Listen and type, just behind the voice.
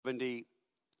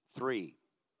73,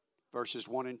 verses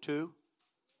 1 and 2.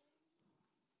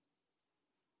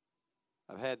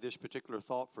 I've had this particular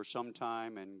thought for some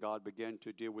time, and God began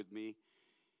to deal with me.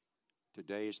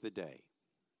 Today is the day.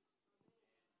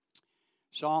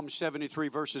 Psalm 73,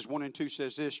 verses 1 and 2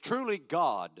 says this: Truly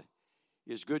God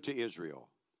is good to Israel,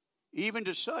 even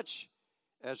to such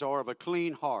as are of a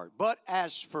clean heart. But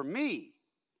as for me,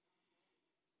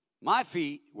 my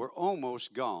feet were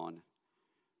almost gone.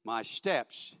 My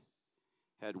steps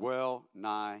had well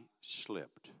nigh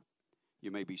slipped.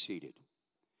 You may be seated.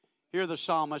 Here the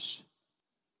psalmist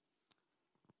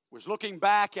was looking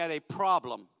back at a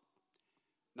problem,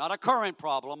 not a current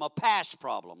problem, a past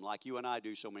problem, like you and I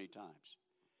do so many times.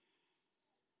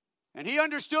 And he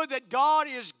understood that God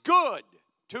is good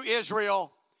to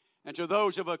Israel and to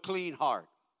those of a clean heart.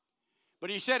 But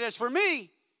he said, as for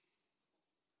me,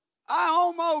 I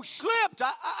almost slipped.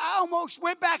 I almost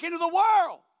went back into the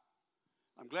world.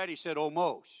 I'm glad he said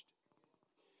almost.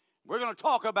 We're going to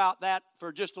talk about that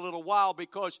for just a little while,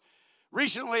 because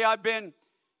recently I've been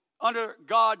under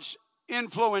God's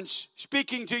influence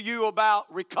speaking to you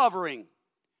about recovering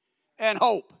and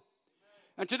hope.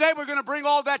 And today we're going to bring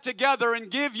all that together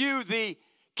and give you the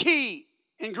key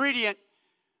ingredient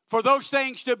for those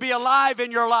things to be alive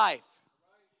in your life.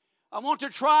 I want to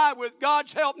try, with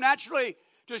God's help, naturally,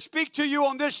 to speak to you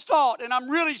on this thought. And I'm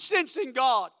really sensing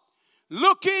God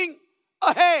looking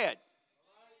ahead.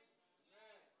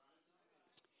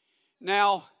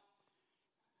 Now,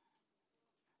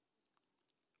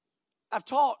 I've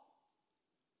taught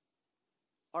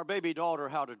our baby daughter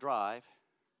how to drive.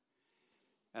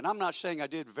 And I'm not saying I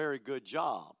did a very good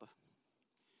job,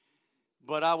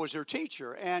 but I was her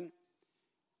teacher. And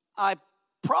I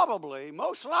probably,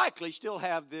 most likely, still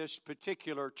have this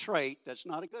particular trait that's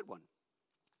not a good one.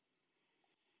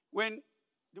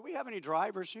 Do we have any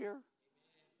drivers here?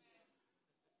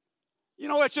 You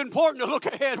know, it's important to look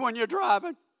ahead when you're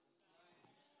driving.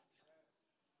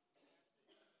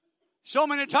 So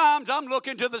many times I'm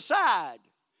looking to the side.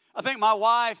 I think my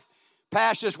wife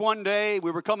passed us one day.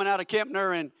 We were coming out of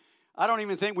Kempner, and I don't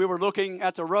even think we were looking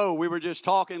at the road. We were just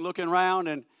talking, looking around,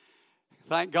 and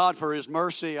thank God for His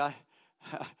mercy. I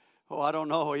don't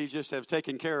know. He just has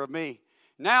taken care of me.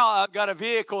 Now I've got a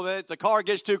vehicle that if the car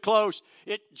gets too close,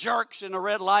 it jerks and the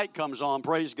red light comes on.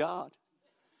 Praise God.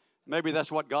 Maybe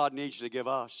that's what God needs to give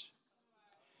us.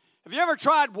 Have you ever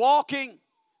tried walking,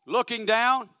 looking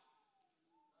down?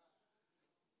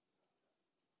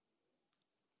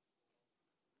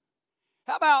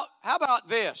 How about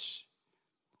this?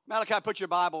 Malachi, put your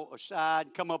Bible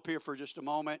aside. Come up here for just a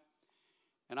moment.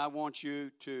 And I want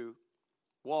you to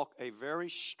walk a very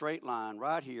straight line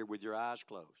right here with your eyes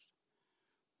closed.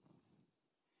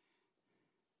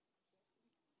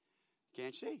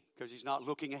 Can't see because he's not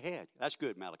looking ahead. That's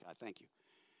good, Malachi. Thank you.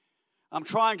 I'm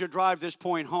trying to drive this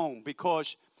point home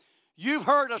because you've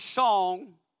heard a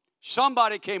song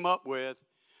somebody came up with,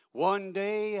 one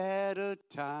day at a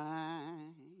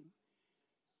time.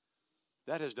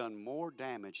 That has done more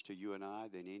damage to you and I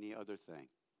than any other thing.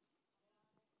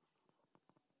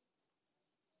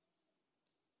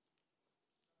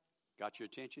 Got your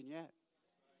attention yet?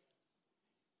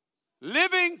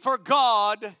 Living for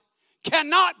God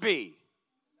cannot be.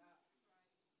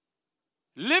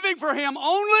 Living for Him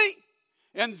only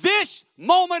in this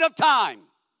moment of time.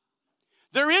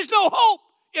 There is no hope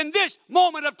in this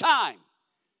moment of time.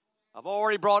 I've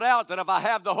already brought out that if I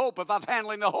have the hope, if I'm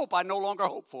handling the hope, I no longer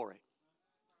hope for it.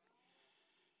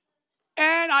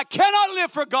 And I cannot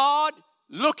live for God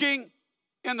looking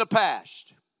in the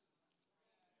past.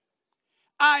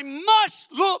 I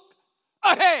must look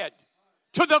ahead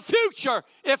to the future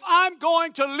if I'm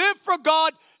going to live for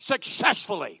God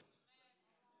successfully.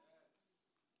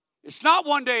 It's not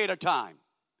one day at a time.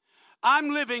 I'm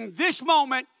living this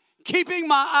moment, keeping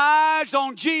my eyes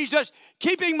on Jesus,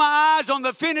 keeping my eyes on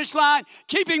the finish line,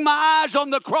 keeping my eyes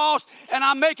on the cross, and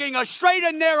I'm making a straight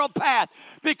and narrow path.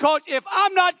 Because if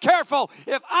I'm not careful,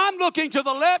 if I'm looking to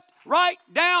the left, right,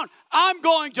 down, I'm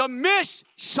going to miss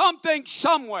something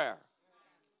somewhere.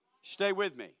 Stay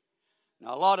with me.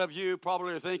 Now, a lot of you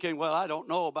probably are thinking, well, I don't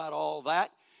know about all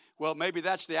that. Well, maybe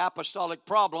that's the apostolic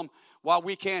problem why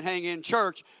we can't hang in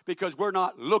church, because we're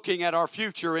not looking at our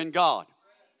future in God.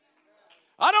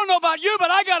 I don't know about you,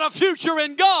 but I got a future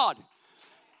in God.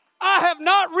 I have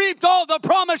not reaped all the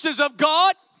promises of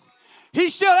God.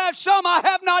 He still has some I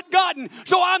have not gotten,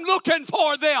 so I'm looking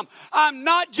for them. I'm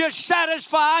not just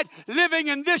satisfied living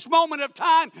in this moment of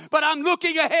time, but I'm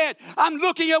looking ahead. I'm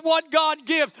looking at what God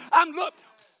gives.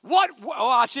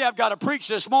 I see I've got to preach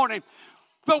this morning.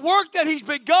 The work that He's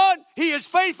begun, He is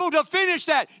faithful to finish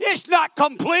that. It's not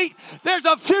complete. There's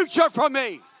a future for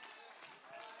me.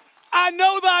 I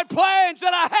know thy plans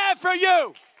that I have for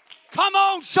you. Come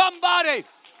on, somebody.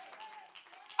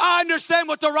 I understand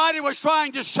what the writer was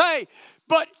trying to say,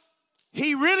 but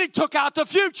he really took out the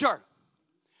future.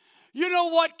 You know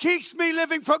what keeps me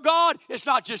living for God? It's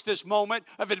not just this moment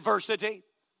of adversity.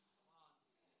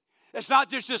 It's not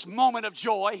just this moment of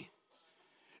joy.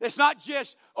 It's not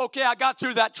just, okay, I got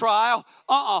through that trial.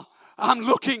 I'm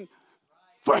looking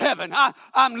for heaven.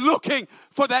 I'm looking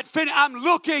for that finish. I'm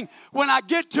looking when I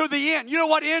get to the end. You know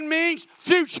what end means?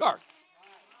 Future.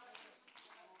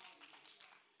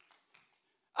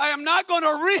 I am not going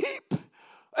to reap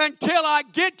until I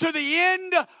get to the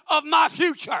end of my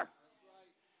future.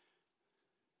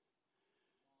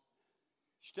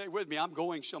 Stay with me. I'm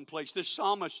going someplace. This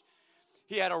psalmist,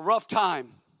 he had a rough time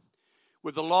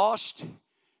with the lost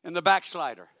and the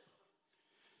backslider.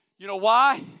 You know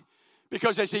why?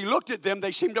 Because as he looked at them,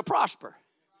 they seemed to prosper.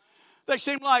 They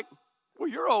seemed like, well,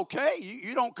 you're okay.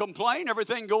 You don't complain.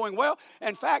 Everything going well.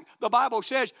 In fact, the Bible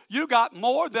says you got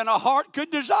more than a heart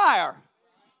could desire.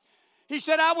 He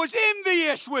said, I was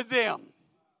envious with them.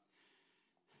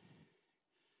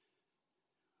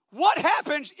 What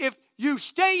happens if you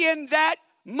stay in that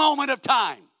moment of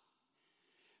time?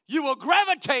 You will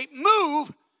gravitate,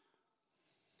 move.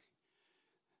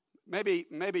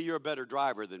 Maybe you're a better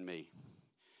driver than me.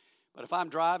 But if I'm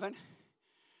driving,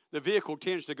 the vehicle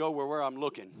tends to go where I'm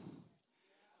looking.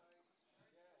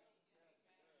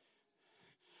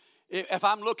 If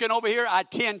I'm looking over here, I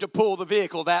tend to pull the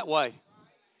vehicle that way.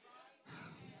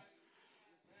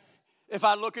 If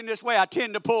I'm looking this way, I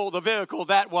tend to pull the vehicle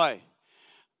that way.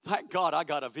 Thank God I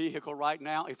got a vehicle right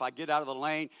now. If I get out of the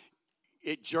lane,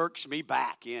 it jerks me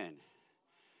back in.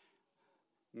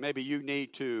 Maybe you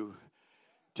need to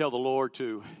tell the Lord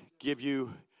to give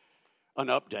you an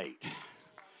update.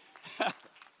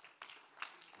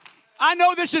 I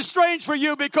know this is strange for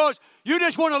you because you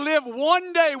just want to live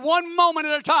one day, one moment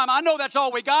at a time. I know that's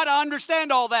all we got. I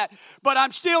understand all that. But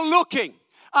I'm still looking.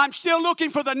 I'm still looking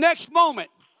for the next moment.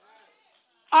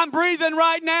 I'm breathing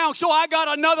right now, so I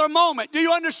got another moment. Do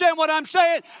you understand what I'm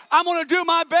saying? I'm going to do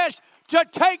my best to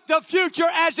take the future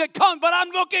as it comes, but I'm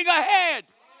looking ahead.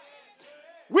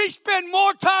 We spend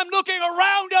more time looking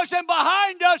around us and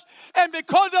behind us, and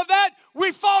because of that,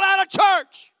 we fall out of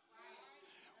church.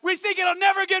 We think it'll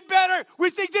never get better. We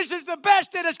think this is the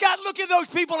best that it's got. Look at those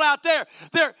people out there.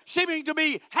 They're seeming to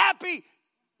be happy.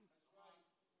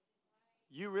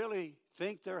 You really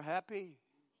think they're happy?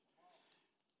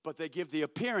 But they give the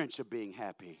appearance of being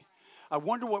happy. I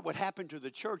wonder what would happen to the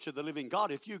church of the living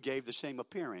God if you gave the same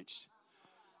appearance.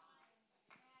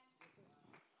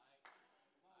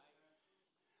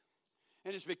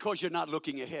 And it's because you're not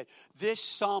looking ahead. This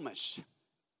psalmist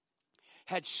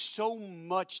had so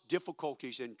much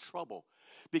difficulties and trouble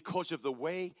because of the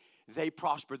way they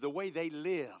prospered, the way they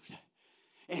lived.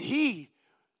 And he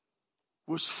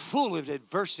was full of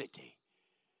adversity.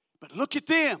 But look at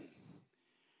them.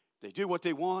 They do what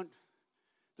they want.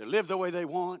 They live the way they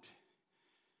want.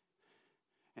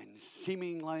 And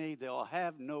seemingly they'll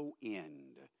have no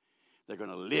end. They're going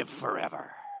to live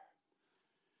forever.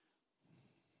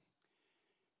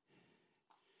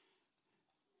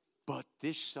 But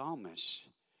this psalmist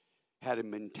had a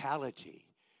mentality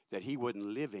that he wasn't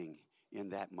living in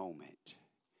that moment.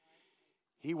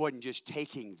 He wasn't just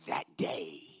taking that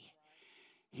day.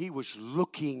 He was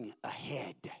looking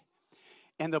ahead.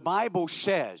 And the Bible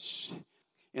says,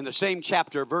 in the same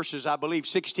chapter, verses, I believe,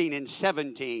 16 and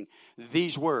 17,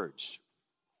 these words.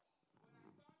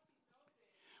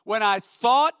 When I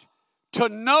thought to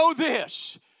know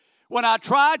this, when I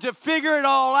tried to figure it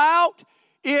all out,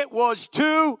 it was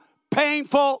too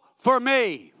painful for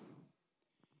me.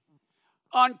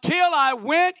 Until I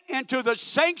went into the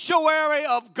sanctuary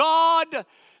of God,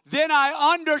 then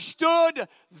I understood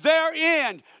their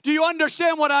end. Do you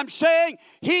understand what I'm saying?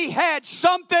 He had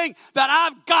something that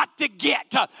I've got to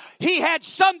get. He had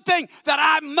something that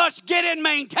I must get and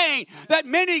maintain that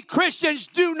many Christians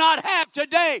do not have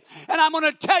today. And I'm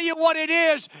going to tell you what it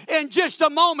is in just a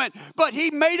moment. But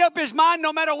he made up his mind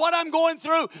no matter what I'm going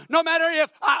through, no matter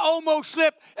if I almost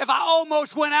slipped, if I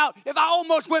almost went out, if I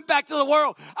almost went back to the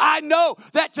world. I know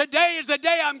that today is the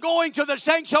day I'm going to the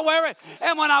sanctuary.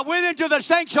 And when I went into the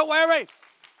sanctuary,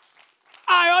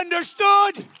 I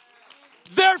understood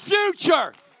their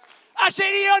future. I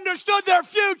said he understood their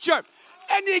future.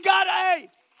 And he got a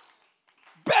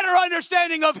better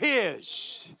understanding of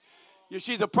his. You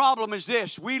see, the problem is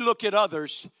this. We look at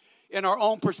others in our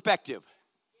own perspective.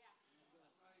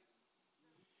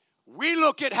 We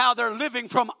look at how they're living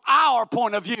from our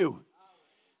point of view.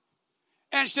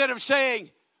 Instead of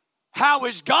saying, how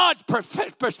is God's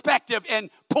perspective and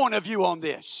point of view on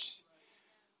this?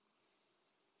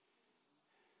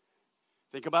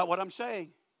 Think about what I'm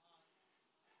saying.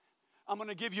 I'm going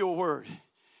to give you a word.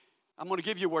 I'm going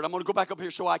to go back up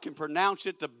here so I can pronounce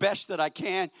it the best that I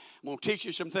can. I'm going to teach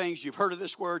you some things. You've heard of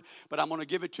this word, but I'm going to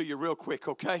give it to you real quick,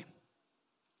 okay?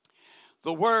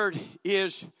 The word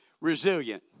is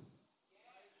resilient.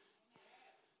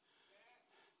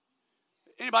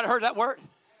 Anybody heard that word?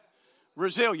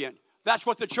 Resilient. That's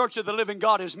what the church of the living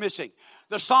God is missing.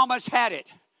 The psalmist had it.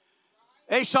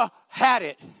 Asa had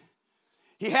it.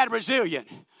 He had resilient.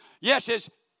 Yes, his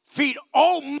feet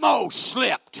almost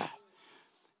slipped.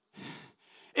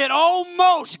 It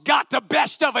almost got the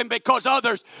best of him because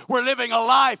others were living a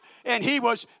life and he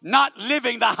was not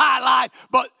living the high life,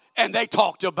 and they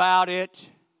talked about it.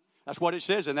 That's what it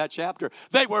says in that chapter.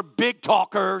 They were big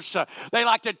talkers. They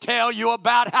like to tell you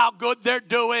about how good they're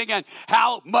doing and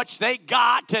how much they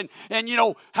got and you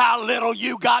know how little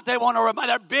you got. They want to remind.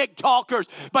 They're big talkers.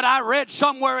 But I read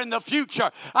somewhere in the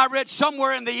future, I read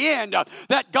somewhere in the end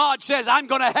that God says, I'm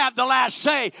going to have the last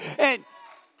say. And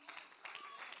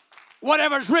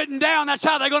whatever's written down, that's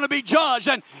how they're going to be judged.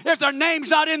 And if their name's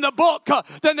not in the book,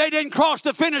 then they didn't cross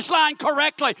the finish line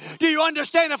correctly. Do you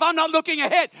understand? If I'm not looking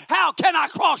ahead, how can I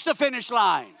cross the finish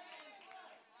line?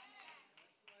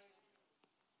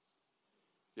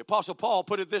 The Apostle Paul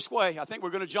put it this way. I think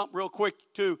we're going to jump real quick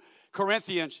to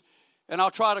Corinthians, and I'll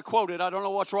try to quote it. I don't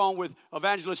know what's wrong with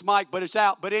Evangelist Mike, but it's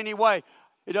out. But anyway,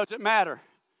 it doesn't matter.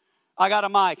 I got a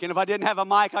mic, and if I didn't have a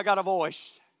mic, I got a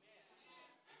voice.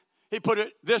 He put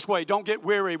it this way: don't get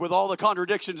weary with all the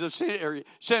contradictions of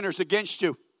sinners against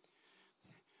you.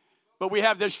 But we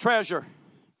have this treasure.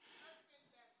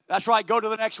 That's right, go to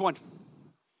the next one.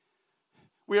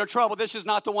 We are troubled. This is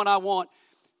not the one I want.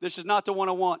 This is not the one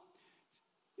I want.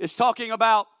 It's talking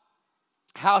about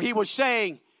how he was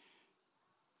saying,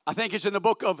 I think it's in the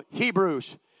book of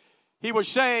Hebrews. He was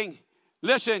saying,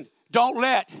 listen, don't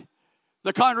let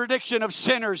the contradiction of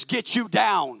sinners get you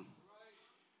down.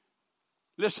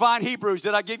 Let's find Hebrews.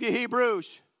 Did I give you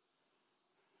Hebrews?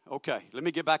 Okay, let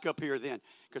me get back up here then,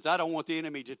 because I don't want the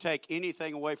enemy to take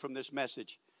anything away from this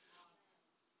message.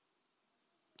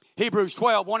 Hebrews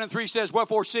 12, 1 and 3 says,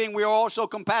 wherefore seeing we are also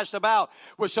compassed about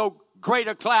with so great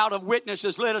a cloud of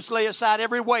witnesses, let us lay aside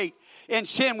every weight and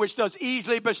sin which does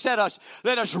easily beset us.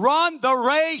 Let us run the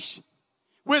race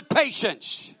with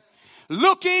patience,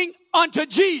 looking unto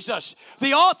Jesus,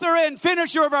 the author and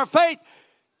finisher of our faith,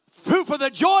 who for the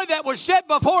joy that was set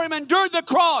before him endured the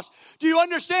cross. Do you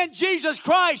understand? Jesus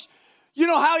Christ, you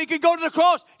know how he could go to the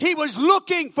cross? He was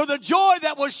looking for the joy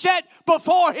that was set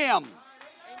before him.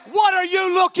 What are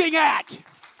you looking at?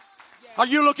 Are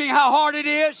you looking how hard it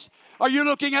is? Are you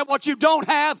looking at what you don't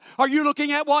have? Are you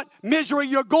looking at what misery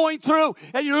you're going through?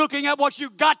 Are you looking at what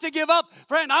you've got to give up?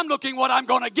 Friend, I'm looking what I'm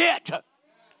going to get.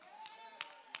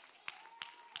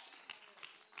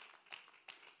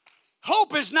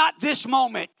 Hope is not this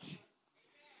moment.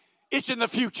 It's in the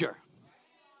future.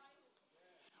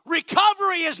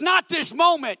 Recovery is not this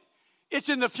moment. It's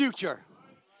in the future.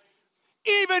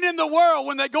 Even in the world,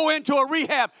 when they go into a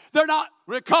rehab, they're not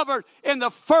recovered in the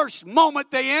first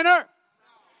moment they enter.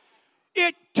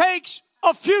 It takes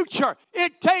a future.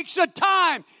 It takes a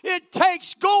time. It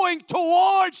takes going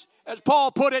towards, as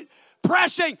Paul put it,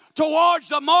 pressing towards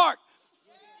the mark.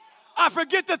 I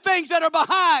forget the things that are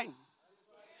behind.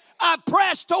 I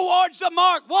press towards the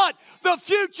mark. What? The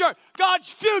future.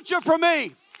 God's future for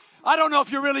me. I don't know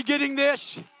if you're really getting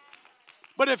this,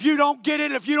 but if you don't get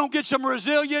it, if you don't get some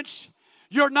resilience,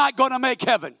 you're not going to make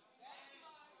heaven.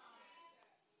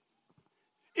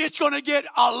 It's going to get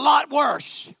a lot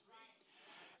worse.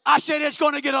 I said it's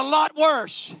going to get a lot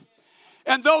worse.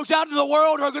 And those out in the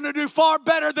world are going to do far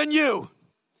better than you.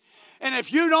 And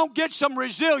if you don't get some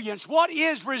resilience, what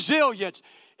is resilience?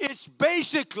 It's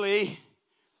basically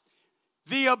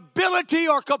the ability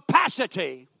or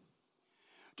capacity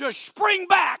to spring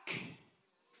back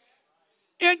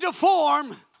into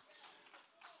form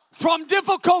from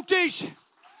difficulties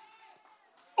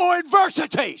or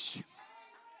adversities.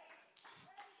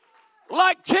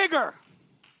 Like Tigger.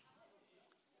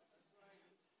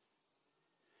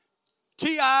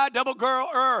 T-I, double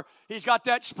girl, he's got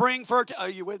that spring for, are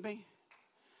you with me?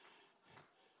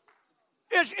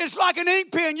 It's like an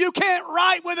ink pen. You can't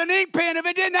write with an ink pen if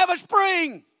it didn't have a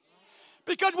spring.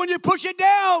 Because when you push it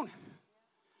down,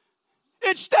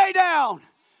 it stay down.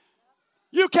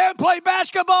 You can't play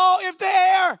basketball if the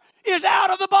air is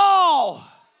out of the ball.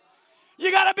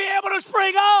 You got to be able to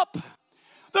spring up.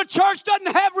 The church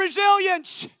doesn't have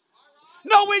resilience.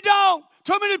 No, we don't.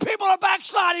 Too many people are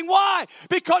backsliding. Why?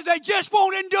 Because they just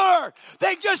won't endure.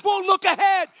 They just won't look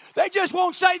ahead. They just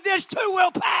won't say, this too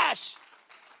will pass.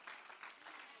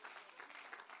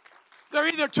 They're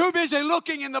either too busy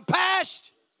looking in the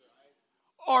past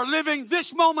or living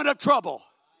this moment of trouble.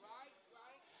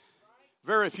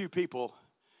 Very few people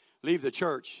leave the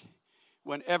church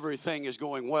when everything is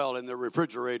going well and the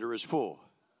refrigerator is full.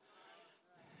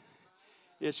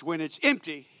 It's when it's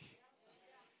empty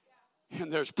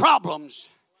and there's problems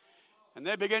and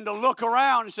they begin to look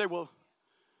around and say, well,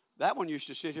 that one used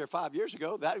to sit here 5 years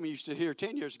ago. That one used to sit here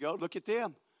 10 years ago. Look at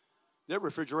them. Their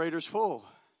refrigerator's full.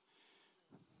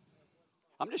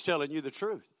 I'm just telling you the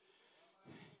truth.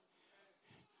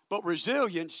 But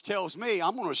resilience tells me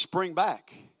I'm going to spring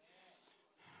back.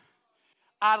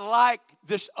 I like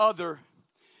this other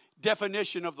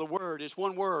definition of the word. It's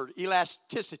one word,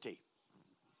 elasticity.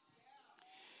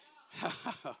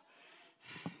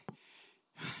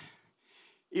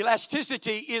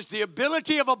 Elasticity is the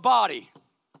ability of a body.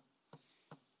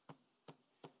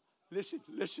 Listen.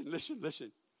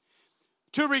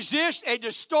 To resist a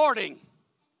distorting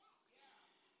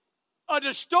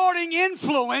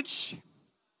influence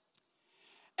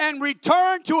and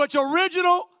return to its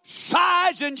original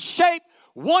size and shape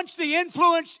once the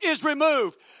influence is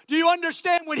removed. Do you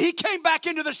understand? When he came back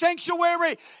into the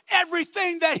sanctuary,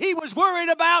 everything that he was worried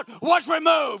about was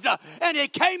removed. And he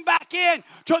came back in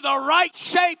to the right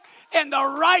shape and the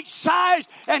right size.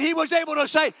 And he was able to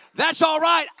say, that's all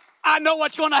right. I know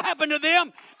what's going to happen to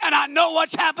them, and I know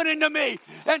what's happening to me.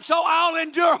 And so I'll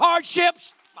endure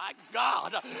hardships. My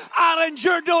God, I'll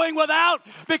endure doing without,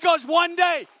 because one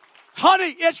day,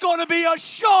 honey, it's going to be a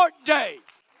short day.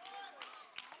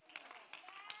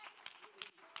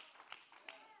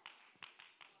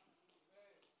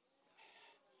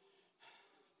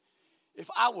 If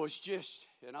I was just,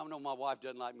 and I know my wife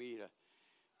doesn't like me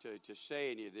to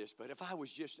say any of this, but if I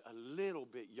was just a little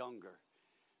bit younger,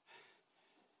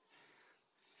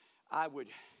 I would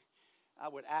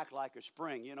act like a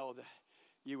spring. You know,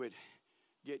 you would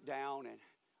get down and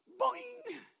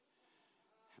boing.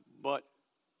 But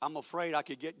I'm afraid I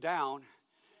could get down,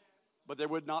 but there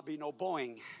would not be no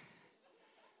boing.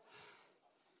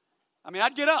 I mean,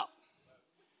 I'd get up,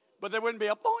 but there wouldn't be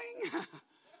a boing.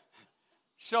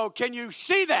 So can you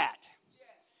see that?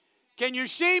 Can you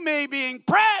see me being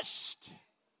pressed,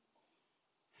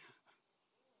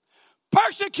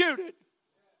 persecuted,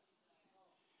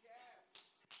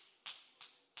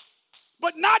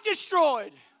 but not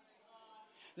destroyed,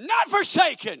 not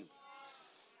forsaken?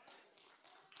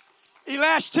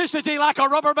 Elasticity like a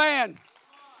rubber band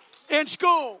in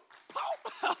school.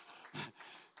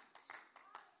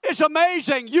 It's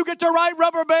amazing. You get the right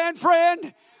rubber band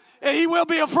friend, and he will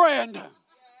be a friend.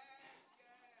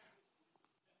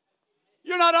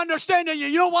 You're not understanding.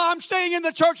 You know why I'm staying in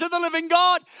the church of the living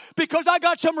God? Because I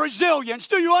got some resilience.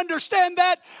 Do you understand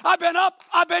that? I've been up,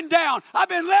 I've been down, I've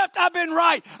been left, I've been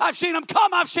right. I've seen them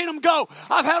come, I've seen them go.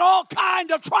 I've had all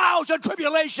kinds of trials and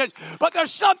tribulations. But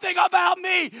there's something about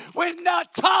me when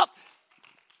tough.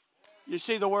 You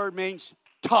see, the word means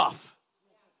tough.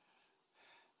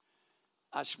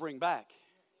 I spring back.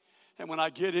 And when I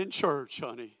get in church,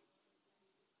 honey,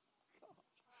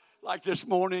 like this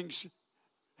morning's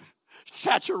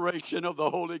saturation of the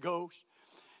Holy Ghost,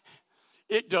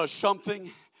 it does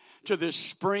something to this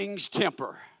spring's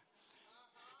temper.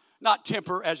 Not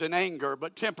temper as in anger,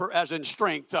 but temper as in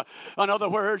strength. In other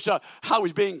words, I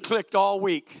was being clicked all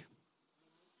week.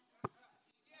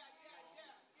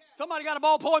 Somebody got a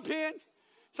ballpoint pen?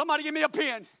 Somebody give me a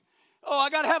pen. Oh,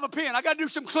 I got to have a pen. I got to do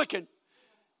some clicking.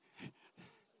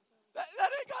 That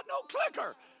ain't got no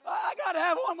clicker. I got to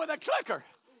have one with a clicker.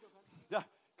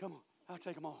 Come on, I'll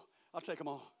take them all. I'll take them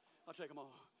all.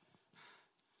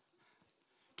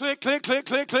 Click, click, click,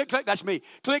 click, click, click. That's me.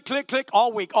 Click, click, click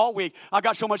all week. I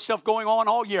got so much stuff going on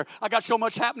all year. I got so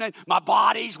much happening. My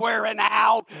body's wearing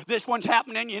out. This one's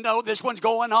happening, this one's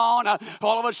going on.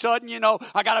 All of a sudden,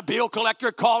 I got a bill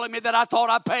collector calling me that I thought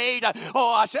I paid.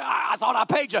 I said, I thought I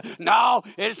paid you. No,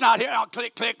 it's not here. I'll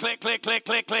click, click, click, click, click,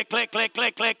 click, click, click, click,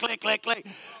 click, click, click, click, click.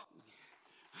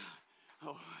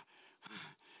 Oh,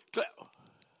 click.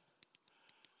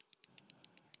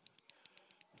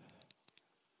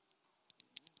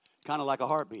 Kind of like a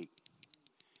heartbeat.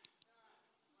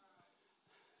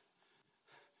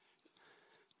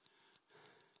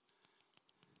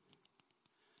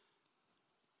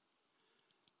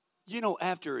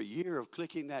 After a year of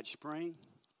clicking that spring,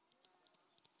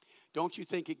 don't you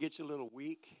think it gets a little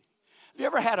weak? Have you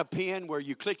ever had a pen where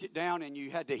you clicked it down and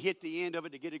you had to hit the end of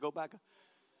it to get it to go back up?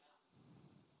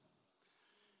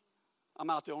 I'm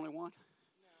not the only one.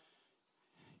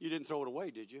 You didn't throw it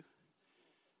away, did you?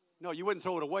 No, you wouldn't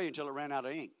throw it away until it ran out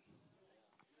of ink.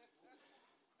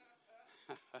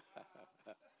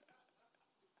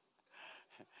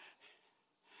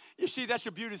 You see, that's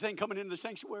a beauty thing coming into the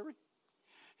sanctuary.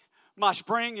 My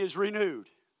spring is renewed.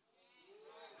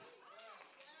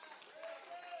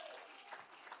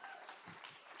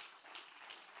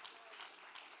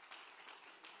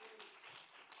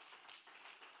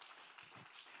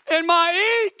 And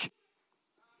my ink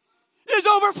is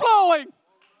overflowing.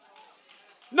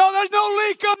 No, there's no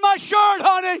leak of my shirt,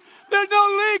 honey. There's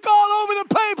no leak all over the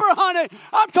paper, honey.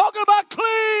 I'm talking about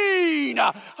clean.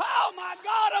 Oh, my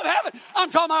God of heaven.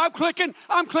 I'm talking about I'm clicking,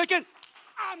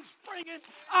 I'm springing,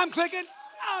 I'm clicking,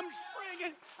 I'm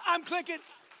springing, I'm clicking.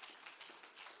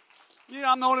 You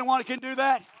know, I'm the only one that can do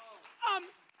that.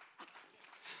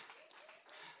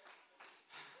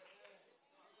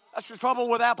 That's the trouble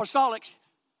with apostolics.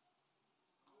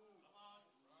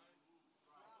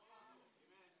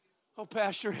 Oh,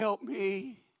 Pastor, help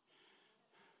me.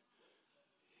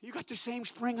 You got the same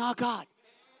spring I got.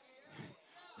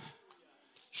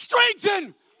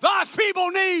 Strengthen thy feeble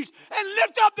knees and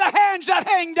lift up the hands that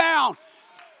hang down.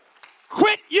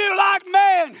 Quit you like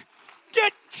men.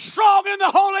 Get strong in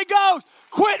the Holy Ghost.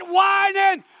 Quit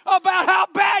whining about how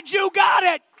bad you got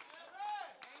it.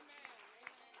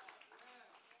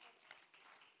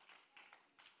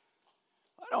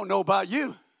 I don't know about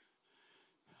you,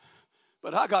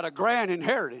 but I got a grand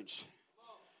inheritance.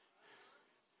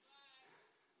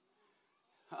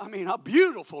 I mean, a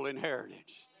beautiful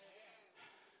inheritance.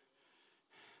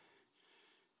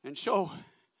 And so,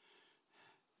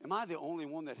 am I the only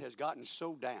one that has gotten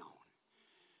so down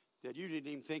that you didn't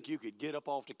even think you could get up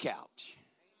off the couch?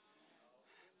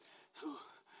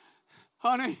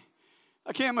 Honey,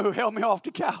 I can't move. Help me off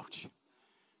the couch.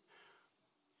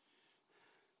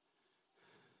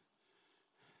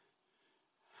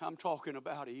 I'm talking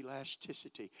about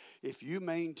elasticity. If you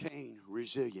maintain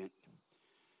resilient,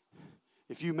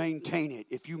 if you maintain it,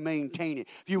 if you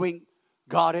ain't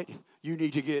got it, you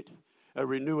need to get a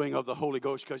renewing of the Holy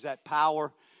Ghost, because that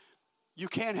power, you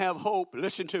can't have hope,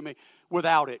 listen to me,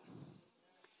 without it.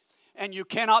 And you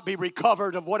cannot be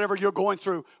recovered of whatever you're going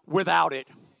through without it.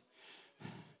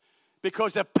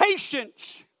 Because the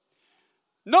patience,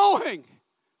 knowing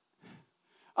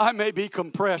I may be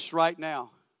compressed right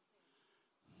now,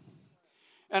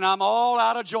 and I'm all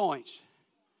out of joints.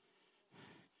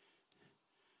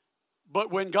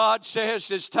 But when God says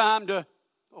it's time to,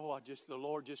 the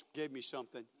Lord just gave me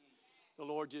something. The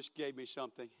Lord just gave me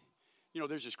something. You know,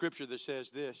 there's a scripture that says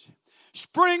this.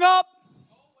 Spring up.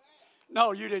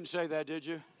 No, you didn't say that, did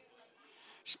you?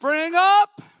 Spring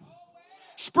up.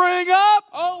 Spring up.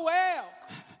 Oh, well.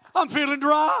 I'm feeling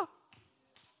dry.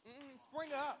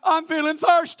 Spring up. I'm feeling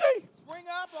thirsty. Spring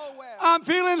up, oh, well. I'm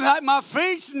feeling like my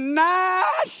feet's nigh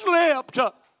slipped.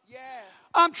 Yes.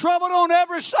 I'm troubled on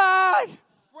every side.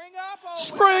 Spring up, oh,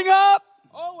 Spring well. up.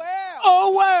 Oh, well.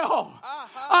 Oh, well.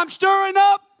 I'm stirring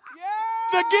up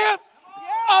the gift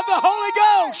of the Holy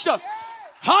Ghost.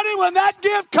 Honey, when that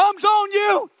gift comes on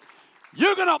you,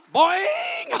 you're going to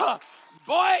boing.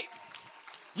 Boy,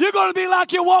 you're going to be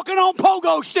like you're walking on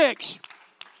pogo sticks.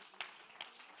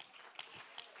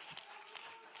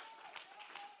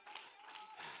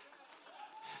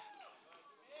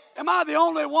 Am I the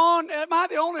only one? Am I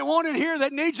the only one in here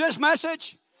that needs this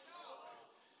message?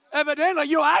 Evidently,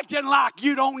 you're acting like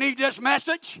you don't need this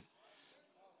message.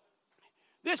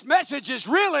 This message is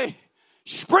really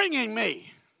springing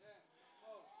me.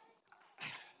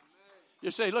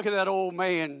 You say, look at that old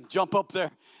man jump up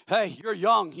there. Hey, you're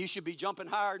young. You should be jumping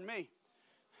higher than me.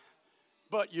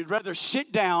 But you'd rather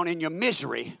sit down in your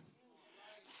misery,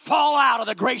 fall out of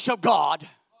the grace of God,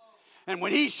 and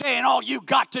when he's saying all you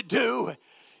got to do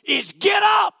is get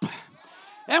up.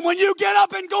 And when you get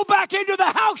up and go back into the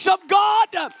house of God,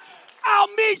 I'll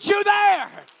meet you there.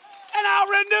 And I'll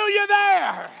renew you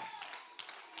there.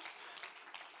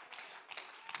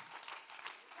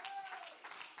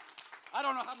 I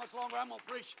don't know how much longer I'm going to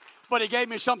preach, but he gave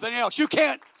me something else. You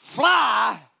can't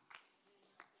fly.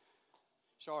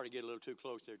 Sorry to get a little too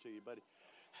close there to you, buddy.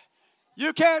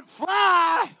 You can't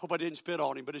fly. Hope I didn't spit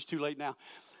on him, but it's too late now.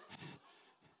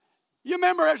 You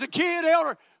remember as a kid,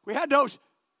 Elder, we had those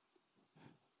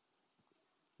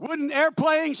wooden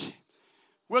airplanes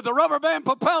with the rubber band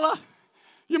propeller.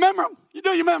 You remember them? Do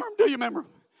you remember them? Do you remember them?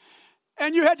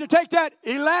 And you had to take that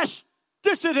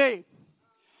elasticity,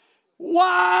 wind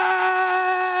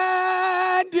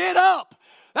it up.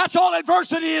 That's all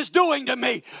adversity is doing to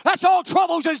me. That's all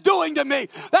troubles is doing to me.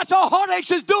 That's all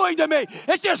heartaches is doing to me.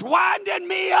 It's just winding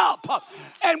me up.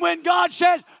 And when God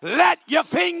says, let your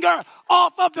finger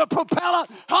off of the propeller,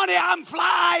 honey, I'm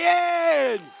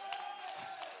flying.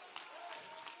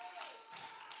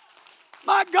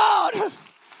 My God,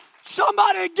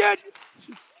 somebody get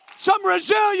some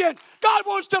resilient God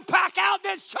wants to pack out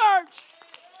this church.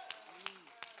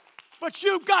 But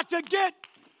you've got to get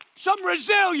some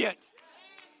resilient.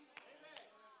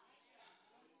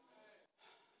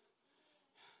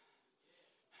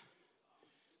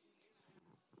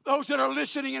 Those that are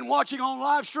listening and watching on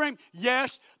live stream,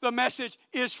 yes, the message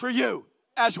is for you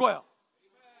as well.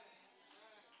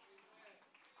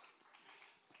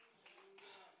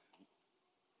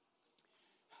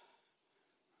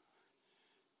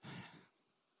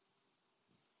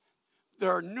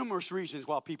 There are numerous reasons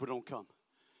why people don't come.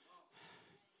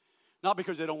 Not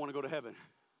because they don't want to go to heaven.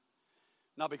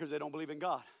 Not because they don't believe in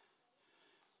God.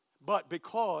 But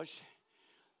because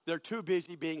they're too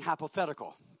busy being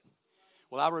hypothetical.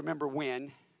 Well, I remember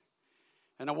when,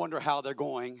 and I wonder how they're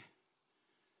going.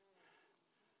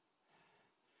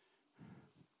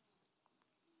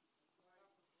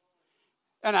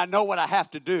 And I know what I have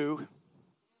to do.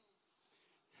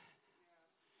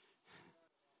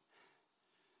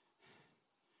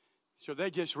 So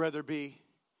they just rather be.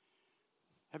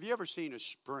 Have you ever seen a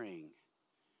spring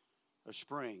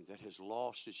that has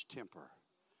lost its temper?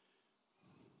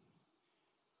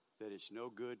 That it's no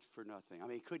good for nothing. I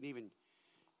mean, it couldn't even,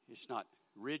 it's not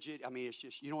rigid. I mean, it's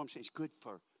just, you know what I'm saying? It's good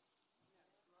for,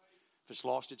 if it's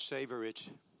lost its savor, it's,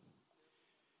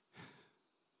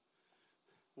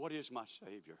 what is my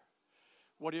Savior?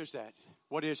 What is that?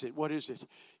 What is it? What is it?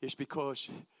 It's because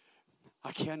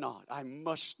I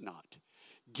must not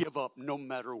give up no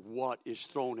matter what is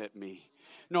thrown at me.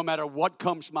 No matter what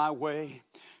comes my way.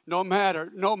 No matter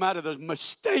the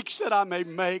mistakes that I may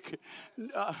make.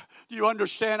 Do you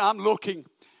understand? I'm looking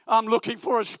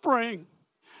for a spring.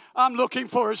 I'm looking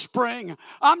for a spring.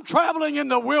 I'm traveling in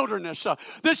the wilderness.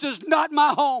 This is not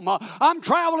my home. I'm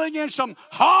traveling in some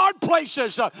hard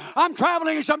places. I'm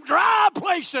traveling in some dry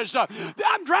places.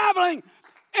 I'm traveling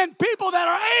in people that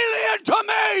are alien to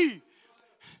me.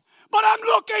 But I'm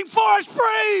looking for a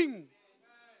spring.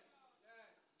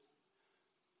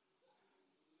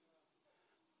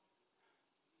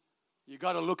 You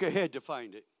got to look ahead to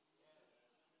find it.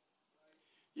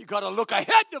 You got to look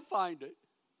ahead to find it.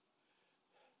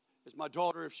 As my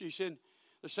daughter, if she's in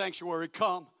the sanctuary,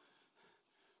 come.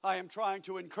 I am trying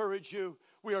to encourage you.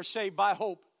 We are saved by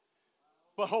hope.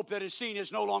 But hope that is seen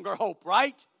is no longer hope,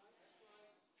 right?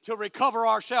 To recover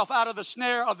ourselves out of the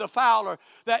snare of the fowler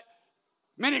that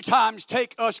many times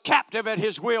take us captive at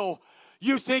his will.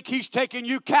 You think he's taking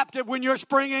you captive when you're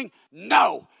springing?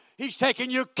 No. He's taking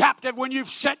you captive when you've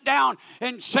sat down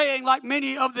and saying, like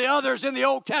many of the others in the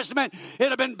Old Testament,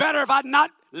 it'd have been better if I'd not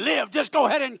lived. Just go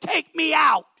ahead and take me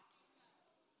out.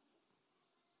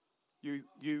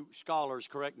 You scholars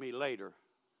correct me later.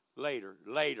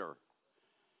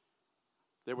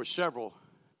 There were several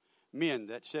men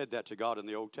that said that to God in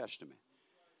the Old Testament.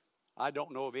 I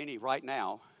don't know of any right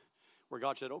now where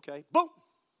God said, okay, boom.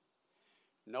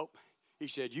 Nope. He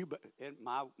said, in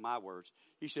my words,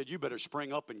 he said, you better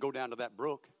spring up and go down to that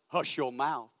brook. Hush your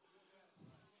mouth.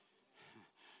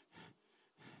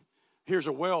 Here's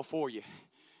a well for you.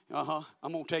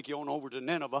 I'm going to take you on over to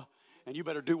Nineveh, and you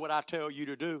better do what I tell you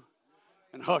to do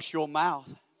and hush your mouth.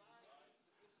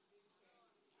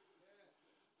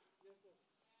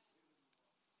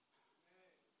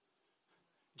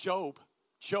 Job,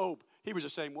 he was the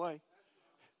same way.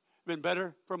 Been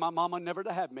better for my mama never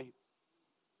to have me.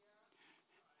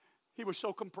 He was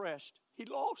so compressed. He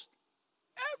lost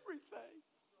everything,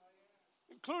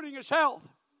 including his health.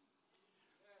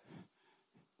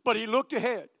 But he looked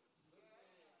ahead.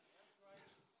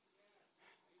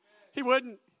 He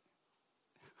wouldn't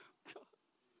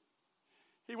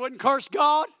curse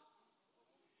God,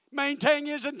 maintain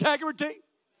his integrity.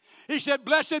 He said,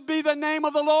 blessed be the name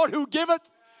of the Lord who giveth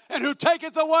and who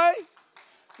taketh away.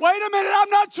 Wait a minute, I'm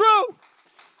not through.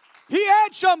 He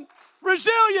had some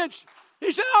resilience.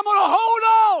 He said, I'm going to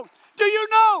hold on. Do you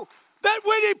know that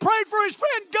when he prayed for his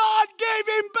friend, God gave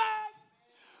him back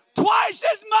twice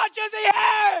as much as he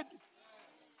had?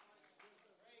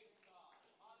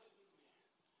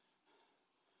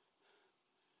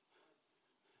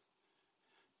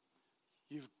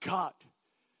 You've got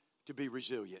to be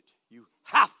resilient. You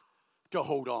have to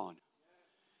hold on.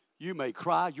 You may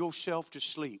cry yourself to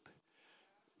sleep,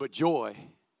 but joy.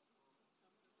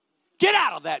 Get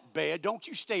out of that bed. Don't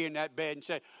you stay in that bed and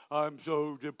say, I'm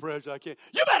so depressed I can't.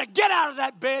 You better get out of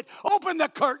that bed. Open the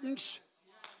curtains.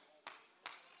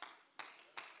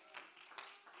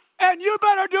 And you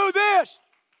better do this.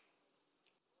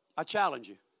 I challenge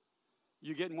you.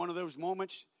 You get in one of those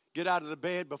moments, get out of the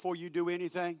bed before you do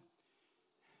anything.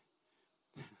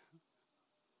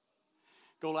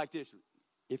 Go like this,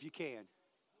 if you can.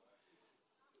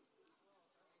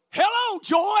 Hello,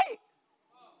 joy.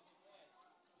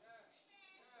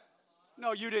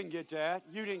 No, you didn't get that.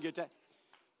 You didn't get that.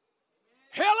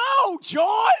 Hello,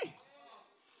 joy.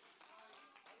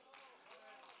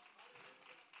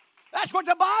 That's what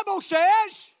the Bible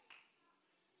says.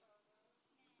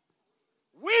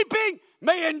 Weeping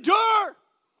may endure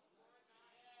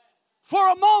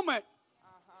for a moment,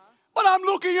 but I'm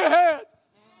looking ahead.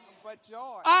 But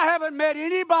joy. I haven't met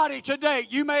anybody to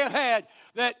date you may have had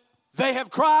that they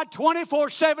have cried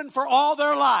 24/7 for all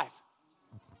their life.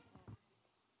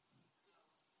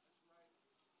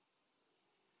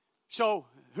 So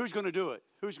who's going to do it?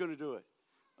 Who's going to do it?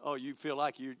 Oh, you feel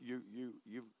like your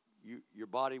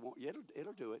body won't.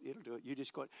 It'll do it. It'll do it. You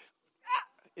just go.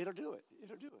 It'll do it.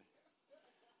 It'll do it.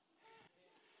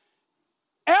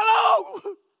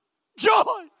 Hello,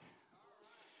 joy.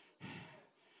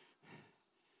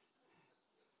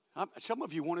 Some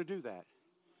of you want to do that.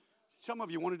 Some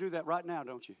of you want to do that right now,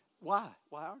 don't you? Why?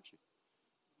 Why aren't you?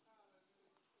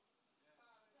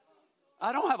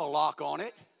 I don't have a lock on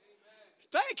it.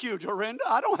 Thank you, Dorinda.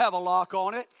 I don't have a lock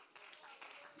on it.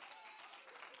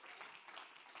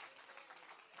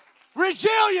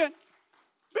 Resilient.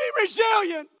 Be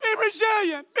resilient. Be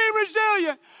resilient. Be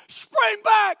resilient. Spring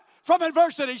back from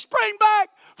adversity. Spring back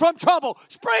from trouble.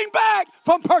 Spring back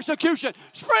from persecution.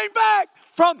 Spring back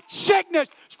from sickness.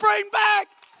 Spring back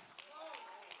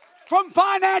from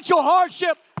financial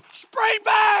hardship. Spring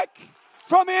back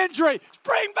from injury.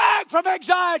 Spring back from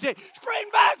anxiety. Spring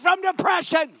back from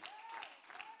depression.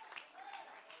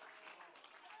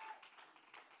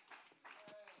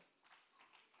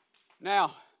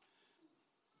 Now,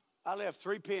 I left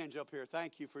 3 pens up here.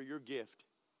 Thank you for your gift.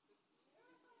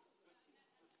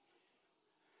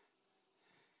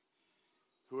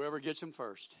 Whoever gets them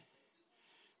first.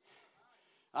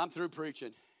 I'm through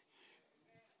preaching.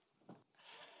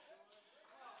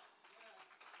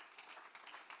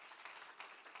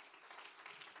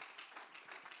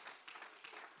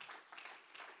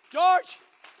 George,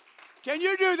 can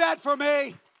you do that for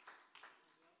me?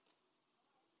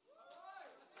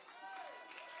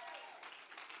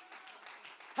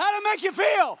 How'd it make you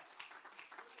feel?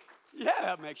 Yeah,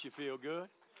 that makes you feel good.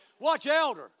 Watch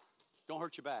Elder. Don't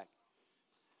hurt your back.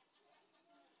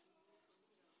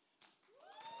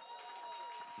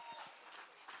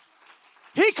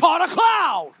 He caught a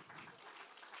cloud.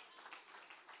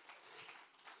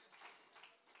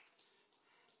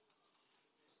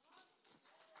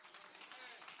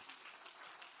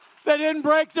 They didn't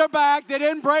break their back. They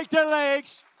didn't break their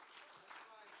legs.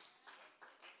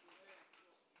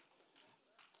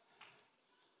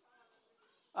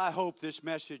 I hope this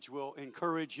message will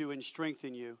encourage you and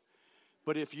strengthen you.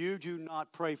 But if you do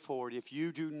not pray for it, if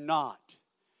you do not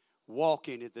walk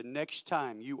in it the next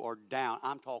time you are down,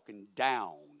 I'm talking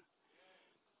down,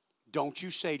 don't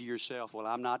you say to yourself, well,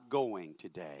 I'm not going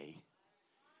today.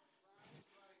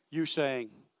 You saying,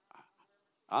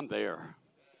 I'm there.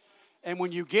 And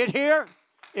when you get here,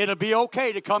 it'll be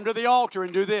okay to come to the altar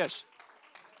and do this.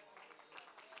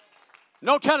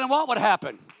 No telling what would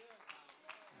happen.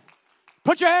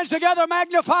 Put your hands together,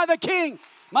 magnify the King.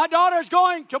 My daughter's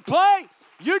going to play.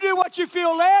 You do what you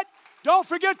feel led. Don't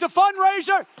forget the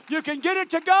fundraiser. You can get it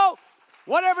to go.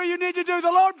 Whatever you need to do,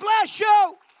 the Lord bless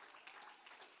you.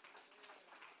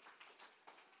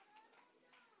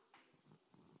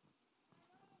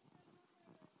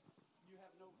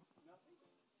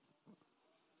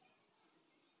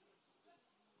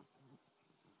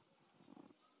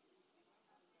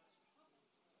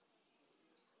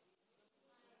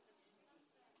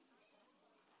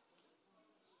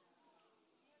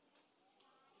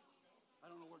 I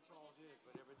don't know where Charles is,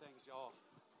 but everything's off.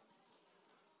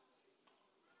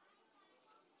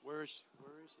 Where is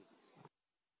he?